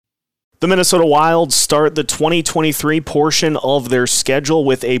The Minnesota Wild start the 2023 portion of their schedule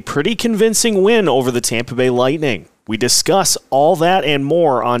with a pretty convincing win over the Tampa Bay Lightning. We discuss all that and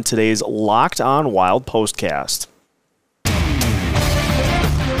more on today's Locked On Wild Postcast.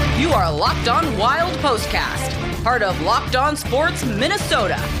 You are Locked On Wild Postcast, part of Locked On Sports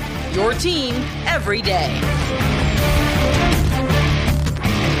Minnesota, your team every day.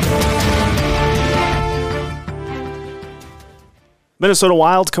 Minnesota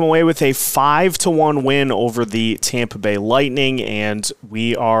Wild come away with a 5-1 win over the Tampa Bay Lightning, and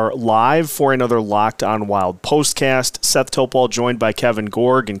we are live for another Locked On Wild Postcast. Seth Topol joined by Kevin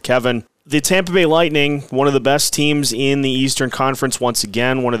Gorg. And Kevin, the Tampa Bay Lightning, one of the best teams in the Eastern Conference once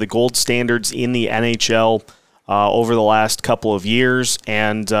again, one of the gold standards in the NHL over the last couple of years,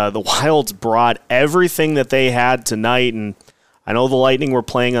 and the Wilds brought everything that they had tonight, and I know the Lightning were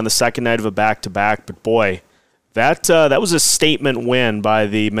playing on the second night of a back-to-back, but boy, that was a statement win by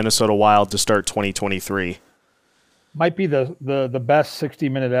the Minnesota Wild to start 2023. Might be the best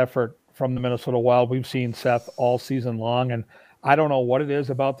 60-minute effort from the Minnesota Wild we've seen, Seth, all season long. And I don't know what it is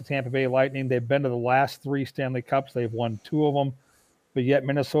about the Tampa Bay Lightning. They've been to the last 3 Stanley Cups. They've won 2 of them. But yet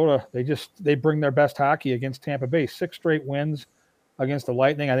Minnesota, they bring their best hockey against Tampa Bay. 6 straight wins against the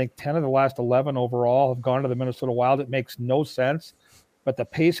Lightning. I think 10 of the last 11 overall have gone to the Minnesota Wild. It makes no sense. But the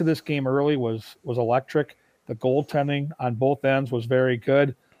pace of this game early was electric. The goaltending on both ends was very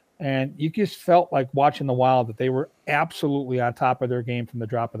good. And you just felt like watching the Wild that they were absolutely on top of their game from the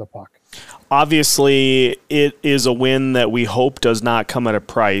drop of the puck. Obviously, it is a win that we hope does not come at a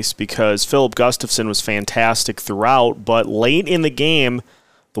price because Filip Gustavsson was fantastic throughout, but late in the game,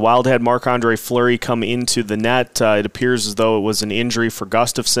 the Wild had Marc-Andre Fleury come into the net. It appears as though it was an injury for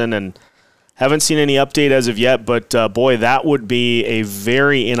Gustavsson, and haven't seen any update as of yet, but boy, that would be a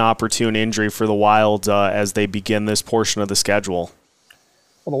very inopportune injury for the Wild as they begin this portion of the schedule.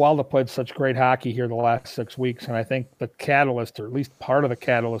 Well, the Wild have played such great hockey here the last 6 weeks, and I think the catalyst, or at least part of the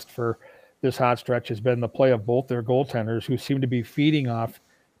catalyst for this hot stretch, has been the play of both their goaltenders who seem to be feeding off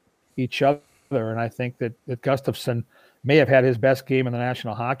each other. And I think that Gustavsson may have had his best game in the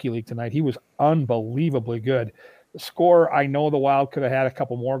National Hockey League tonight. He was unbelievably good. The score, I know the Wild could have had a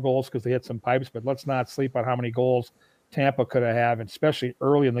couple more goals because they hit some pipes, but let's not sleep on how many goals Tampa could have had, especially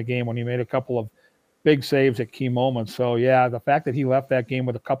early in the game when he made a couple of big saves at key moments. So, yeah, the fact that he left that game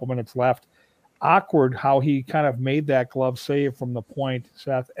with a couple minutes left, awkward how he kind of made that glove save from the point,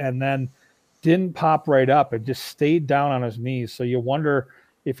 Seth, and then didn't pop right up. It just stayed down on his knees. So you wonder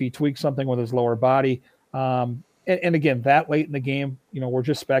if he tweaked something with his lower body. And again, that late in the game, we're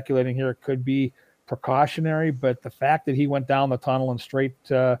just speculating here. It could be precautionary, but the fact that he went down the tunnel and straight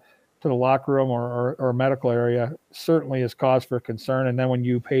to the locker room or medical area certainly is cause for concern. And then when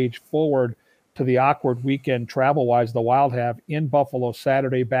you page forward to the awkward weekend travel-wise the Wild have in Buffalo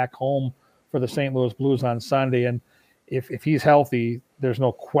Saturday, back home for the St. Louis Blues on Sunday, and if he's healthy, there's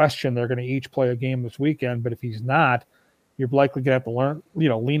no question they're going to each play a game this weekend. But if he's not, you're likely going to have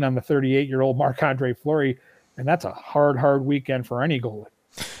to lean on the 38-year-old Marc-Andre Fleury, and that's a hard weekend for any goalie.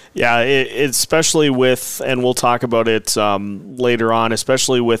 Yeah, especially with, and we'll talk about it later on,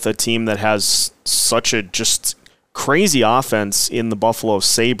 especially with a team that has such a just crazy offense in the Buffalo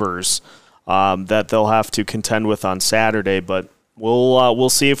Sabres that they'll have to contend with on Saturday. But we'll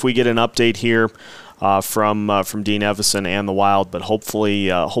see if we get an update here from Dean Evason and the Wild. But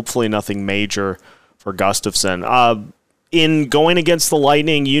hopefully nothing major for Gustavsson. In going against the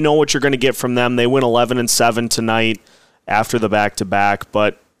Lightning, you know what you're going to get from them. They win 11-7 tonight after the back-to-back,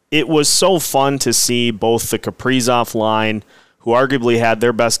 but it was so fun to see both the Kaprizov line, who arguably had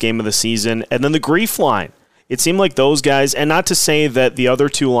their best game of the season, and then the Grief line. It seemed like those guys, and not to say that the other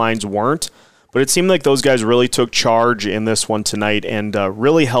 2 lines weren't, but it seemed like those guys really took charge in this one tonight and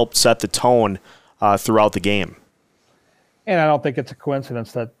really helped set the tone throughout the game. And I don't think it's a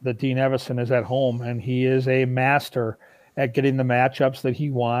coincidence that Dean Evason is at home, and he is a master at getting the matchups that he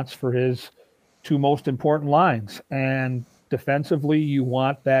wants for his 2 most important lines. And defensively, you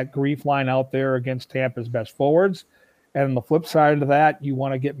want that Grief line out there against Tampa's best forwards. And on the flip side of that, you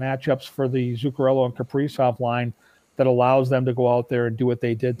want to get matchups for the Zuccarello and Kaprizov line that allows them to go out there and do what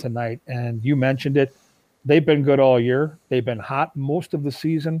they did tonight. And you mentioned it. They've been good all year. They've been hot most of the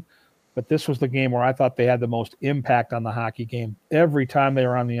season. But this was the game where I thought they had the most impact on the hockey game. Every time they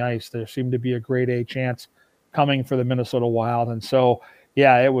were on the ice, there seemed to be a grade A chance coming for the Minnesota Wild. And so,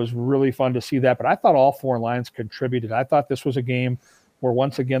 yeah, it was really fun to see that. But I thought all 4 lines contributed. I thought this was a game where,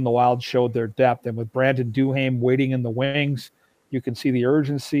 once again, the Wild showed their depth. And with Brandon Duhaime waiting in the wings, you can see the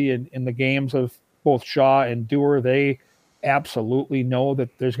urgency in the games of both Shaw and Dewar. They absolutely know that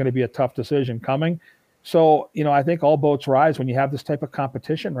there's going to be a tough decision coming. So, I think all boats rise when you have this type of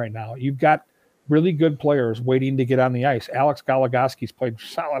competition right now. You've got really good players waiting to get on the ice. Alex Goligoski's played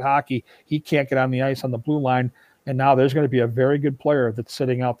solid hockey. He can't get on the ice on the blue line. And now there's going to be a very good player that's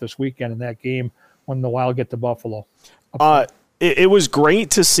sitting out this weekend in that game when the Wild get to Buffalo. It was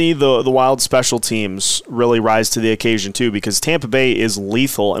great to see the Wild special teams really rise to the occasion too, because Tampa Bay is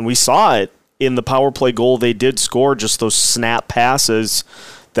lethal, and we saw it in the power play goal they did score, just those snap passes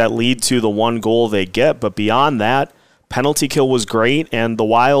that lead to the one goal they get. But beyond that, penalty kill was great, and the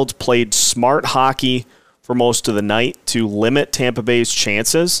Wild played smart hockey for most of the night to limit Tampa Bay's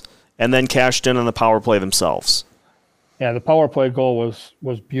chances, and then cashed in on the power play themselves. Yeah, the power play goal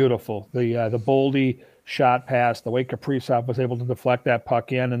was beautiful. The Boldy shot pass, the way Kaprizov was able to deflect that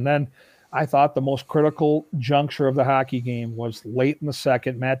puck in, and then I thought the most critical juncture of the hockey game was late in the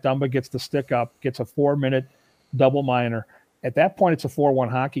second. Matt Dumba gets the stick up, gets a 4-minute double minor. At that point, it's a 4-1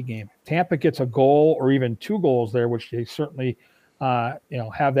 hockey game. Tampa gets a goal or even 2 goals there, which they certainly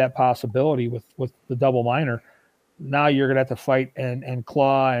have that possibility with the double minor. Now you're going to have to fight and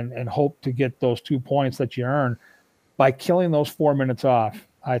claw and hope to get those 2 points that you earn. By killing those 4 minutes off,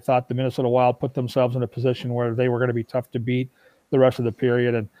 I thought the Minnesota Wild put themselves in a position where they were going to be tough to beat the rest of the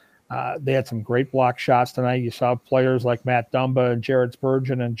period. And they had some great block shots tonight. You saw players like Matt Dumba and Jared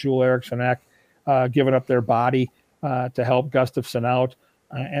Spurgeon and Joel Eriksson giving up their body to help Gustafsson out.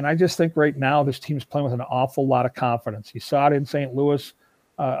 And I just think right now this team's playing with an awful lot of confidence. You saw it in St. Louis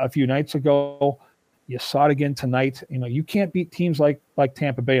a few nights ago. You saw it again tonight. You can't beat teams like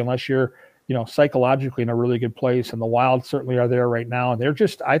Tampa Bay unless you're psychologically in a really good place. And the Wild certainly are there right now. And they're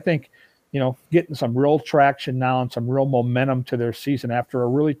just, I think, getting some real traction now and some real momentum to their season after a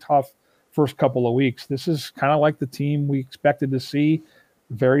really tough first couple of weeks. This is kind of like the team we expected to see,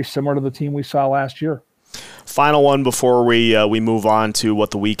 very similar to the team we saw last year. Final one before we move on to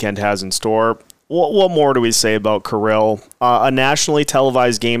what the weekend has in store. What more do we say about Kirill? A nationally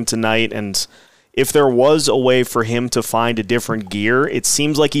televised game tonight, and if there was a way for him to find a different gear, it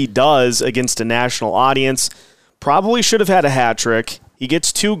seems like he does against a national audience. Probably should have had a hat trick. He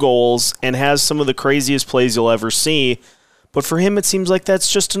gets 2 goals and has some of the craziest plays you'll ever see. But for him, it seems like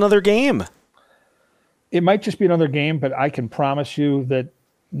that's just another game. It might just be another game, but I can promise you that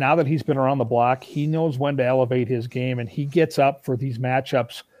now that he's been around the block, he knows when to elevate his game, and he gets up for these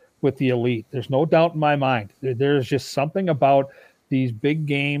matchups with the elite. There's no doubt in my mind. There's just something about these big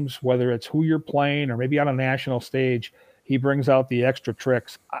games, whether it's who you're playing or maybe on a national stage, he brings out the extra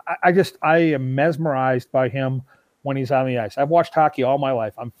tricks. I am mesmerized by him when he's on the ice. I've watched hockey all my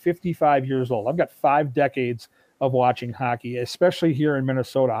life. I'm 55 years old. I've got 5 decades of watching hockey, especially here in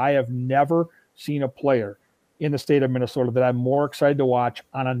Minnesota. I have never seen a player in the state of Minnesota that I'm more excited to watch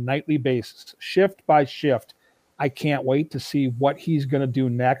on a nightly basis, shift by shift. I can't wait to see what he's going to do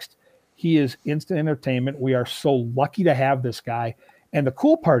next. He is instant entertainment. We are so lucky to have this guy. And the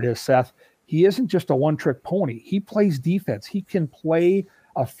cool part is, Seth, he isn't just a one-trick pony. He plays defense. He can play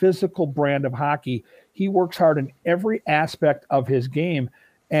a physical brand of hockey. He works hard in every aspect of his game,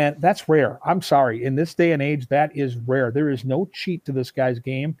 and that's rare. I'm sorry. In this day and age, that is rare. There is no cheat to this guy's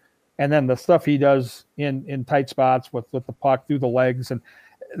game. And then the stuff he does in tight spots with the puck through the legs, and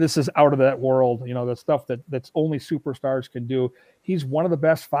this is out of that world, the stuff that's only superstars can do. He's one of the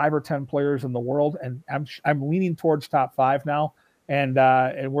best 5 or 10 players in the world, and I'm leaning towards top 5 now. And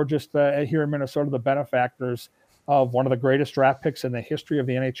we're just here in Minnesota the benefactors of one of the greatest draft picks in the history of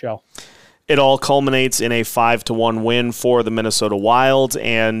the NHL. It all culminates in a 5-1 win for the Minnesota Wild,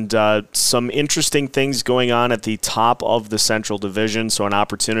 and some interesting things going on at the top of the Central Division, so an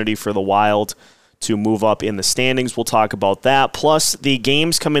opportunity for the Wild to move up in the standings. We'll talk about that, plus the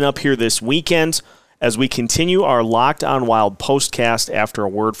games coming up here this weekend as we continue our Locked On Wild postcast after a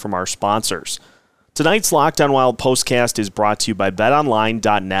word from our sponsors. Tonight's Locked On Wild postcast is brought to you by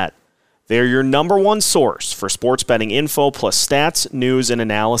BetOnline.net. They are your number one source for sports betting info plus stats, news, and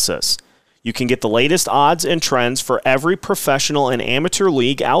analysis. You can get the latest odds and trends for every professional and amateur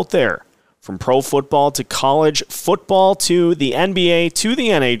league out there. From pro football to college football to the NBA to the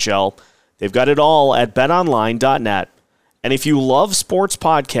NHL, they've got it all at betonline.net. And if you love sports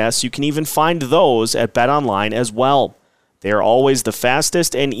podcasts, you can even find those at BetOnline as well. They are always the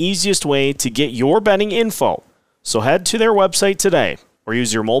fastest and easiest way to get your betting info. So head to their website today or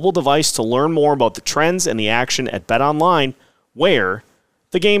use your mobile device to learn more about the trends and the action at BetOnline, where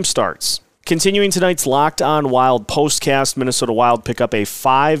the game starts. Continuing tonight's Locked On Wild postcast, Minnesota Wild pick up a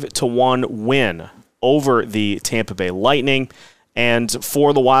 5-1 win over the Tampa Bay Lightning. And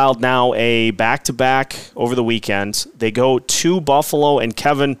for the Wild now, a back-to-back over the weekend. They go to Buffalo, and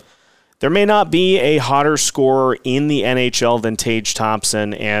Kevin, there may not be a hotter scorer in the NHL than Tage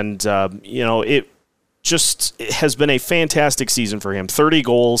Thompson, and just has been a fantastic season for him. 30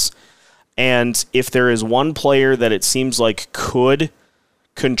 goals. And if there is one player that it seems like could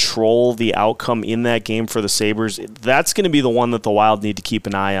control the outcome in that game for the Sabres, that's going to be the one that the Wild need to keep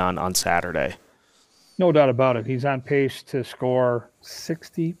an eye on Saturday. No doubt about it. He's on pace to score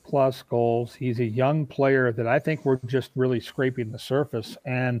 60-plus goals. He's a young player that I think we're just really scraping the surface.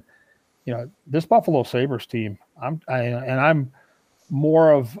 And, this Buffalo Sabres team, I'm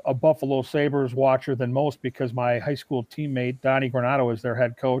more of a Buffalo Sabres watcher than most because my high school teammate, Donnie Granato, is their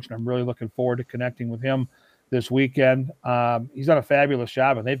head coach, and I'm really looking forward to connecting with him this weekend. He's done a fabulous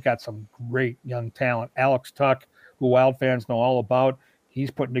job, and they've got some great young talent. Alex Tuck, who Wild fans know all about,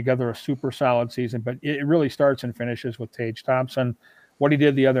 he's putting together a super solid season, but it really starts and finishes with Tage Thompson. What he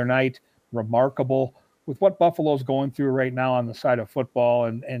did the other night, remarkable. With what Buffalo's going through right now on the side of football,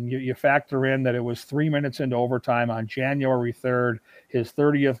 and you factor in that it was 3 minutes into overtime on January 3rd, his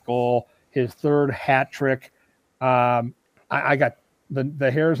 30th goal, his third hat trick. I got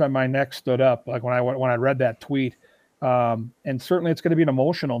the hairs on my neck stood up like when I read that tweet. And certainly it's going to be an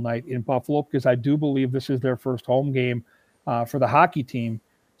emotional night in Buffalo because I do believe this is their first home game for the hockey team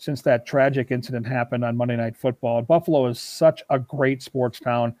since that tragic incident happened on Monday Night Football. And Buffalo is such a great sports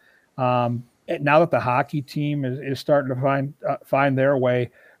town. Now that the hockey team is starting to find their way,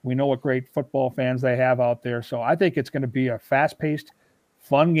 we know what great football fans they have out there. So I think it's going to be a fast-paced,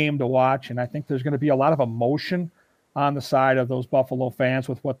 fun game to watch, and I think there's going to be a lot of emotion on the side of those Buffalo fans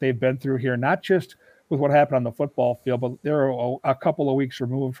with what they've been through here, not just with what happened on the football field, but they're a couple of weeks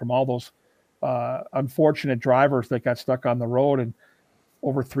removed from all those unfortunate drivers that got stuck on the road and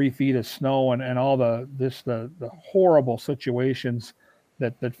over 3 feet of snow and all the horrible situations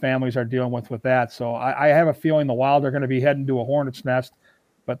that families are dealing with that. So I have a feeling the Wild are going to be heading to a hornet's nest,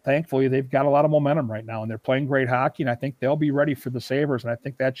 but thankfully they've got a lot of momentum right now and they're playing great hockey, and I think they'll be ready for the Sabres, and I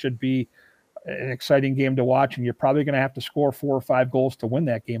think that should be an exciting game to watch, and you're probably going to have to score 4 or 5 goals to win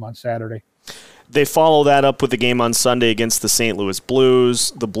that game on Saturday. They follow that up with the game on Sunday against the St. Louis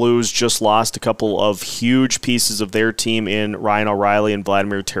Blues. The Blues just lost a couple of huge pieces of their team in Ryan O'Reilly and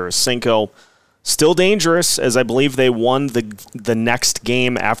Vladimir Tarasenko. Still dangerous, as I believe they won the next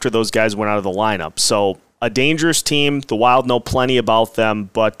game after those guys went out of the lineup. So a dangerous team. The Wild know plenty about them,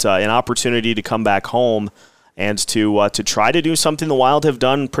 but an opportunity to come back home and to try to do something the Wild have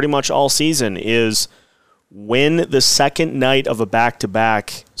done pretty much all season is win the second night of a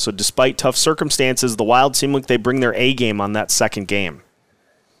back-to-back. So despite tough circumstances, the Wild seem like they bring their A game on that second game.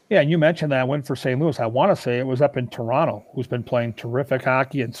 Yeah, and you mentioned that win for St. Louis. I want to say it was up in Toronto, who's been playing terrific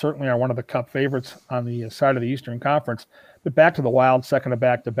hockey and certainly are one of the Cup favorites on the side of the Eastern Conference. But back to the Wild, second of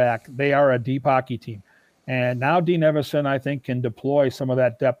back-to-back. They are a deep hockey team. And now Dean Evason, I think, can deploy some of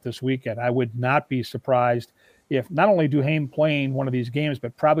that depth this weekend. I would not be surprised if not only Duhaime playing one of these games,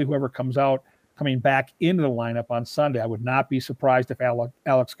 but probably whoever comes out coming back into the lineup on Sunday. I would not be surprised if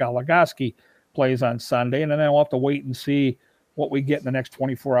Alex Goligoski plays on Sunday. And then I'll have to wait and see what we get in the next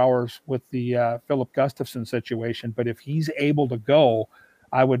 24 hours with the Philip Gustafson situation. But if he's able to go,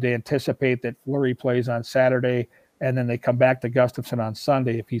 I would anticipate that Fleury plays on Saturday, and then they come back to Gustafson on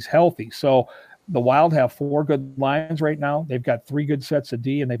Sunday if he's healthy. So the Wild have 4 good lines right now. They've got 3 good sets of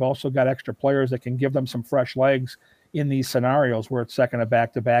D, and they've also got extra players that can give them some fresh legs in these scenarios where it's second of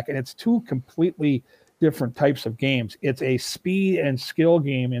back-to-back. And it's 2 completely different types of games. It's a speed and skill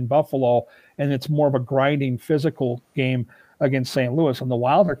game in Buffalo, and it's more of a grinding physical game against St. Louis. And the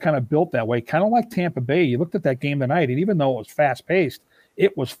Wild are kind of built that way, kind of like Tampa Bay. You looked at that game tonight, and even though it was fast-paced,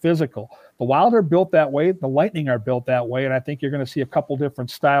 it was physical. The Wild are built that way. The Lightning are built that way, and I think you're going to see a couple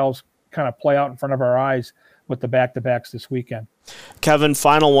different styles kind of play out in front of our eyes with the back-to-backs this weekend. Kevin,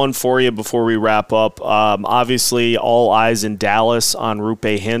 final one for you before we wrap up. Obviously, all eyes in Dallas on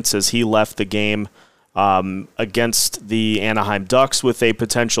Roope Hintz as he left the game against the Anaheim Ducks with a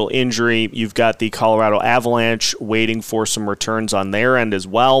potential injury. You've got the Colorado Avalanche waiting for some returns on their end as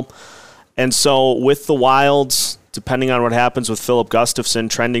well. And so with the Wilds, depending on what happens with Philip Gustafson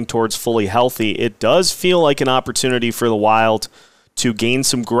trending towards fully healthy, it does feel like an opportunity for the Wild to gain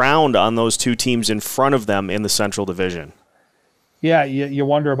some ground on those 2 teams in front of them in the Central Division. Yeah, you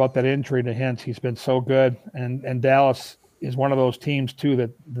wonder about that injury to Hintz. He's been so good, and Dallas is one of those teams too that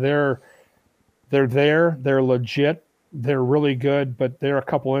they're there, they're legit, they're really good, but they're a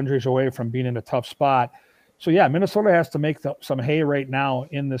couple injuries away from being in a tough spot. So yeah, Minnesota has to make some hay right now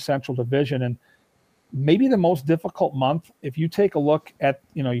in the Central Division, and maybe the most difficult month. If you take a look at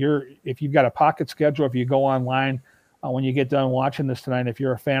if you've got a pocket schedule, if you go online. When you get done watching this tonight, if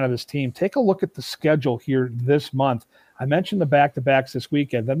you're a fan of this team, take a look at the schedule here this month. I mentioned the back-to-backs this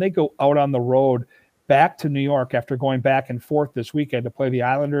weekend. Then they go out on the road back to New York after going back and forth this weekend to play the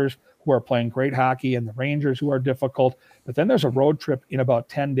Islanders, who are playing great hockey and the Rangers who are difficult. But then there's a road trip in about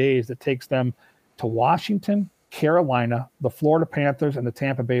 10 days that takes them to Washington, Carolina, the Florida Panthers, and the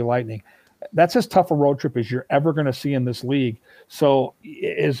Tampa Bay Lightning. That's as tough a road trip as you're ever going to see in this league. So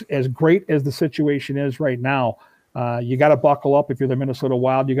as great as the situation is right now, you got to buckle up if you're the Minnesota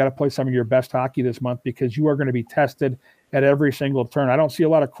Wild. You got to play some of your best hockey this month because you are going to be tested at every single turn. I don't see a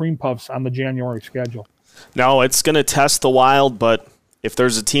lot of cream puffs on the January schedule. No, it's going to test the Wild, but if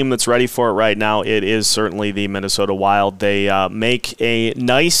there's a team that's ready for it right now, it is certainly the Minnesota Wild. They make a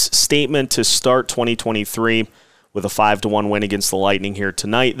nice statement to start 2023 with a 5-1 win against the Lightning here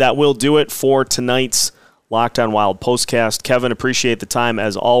tonight. That will do it for tonight's Locked On Wild postcast. Kevin, appreciate the time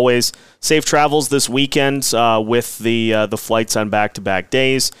as always. Safe travels this weekend with the flights on back-to-back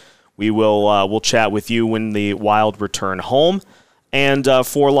days. We'll chat with you when the Wild return home. And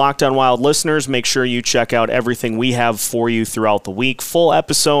for Locked On Wild listeners, make sure you check out everything we have for you throughout the week. Full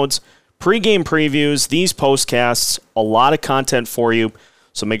episodes, pregame previews, these postcasts, a lot of content for you.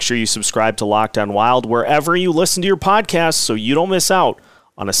 So make sure you subscribe to Locked On Wild wherever you listen to your podcasts so you don't miss out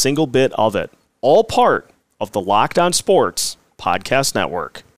on a single bit of it. All part of the Locked On Sports Podcast Network.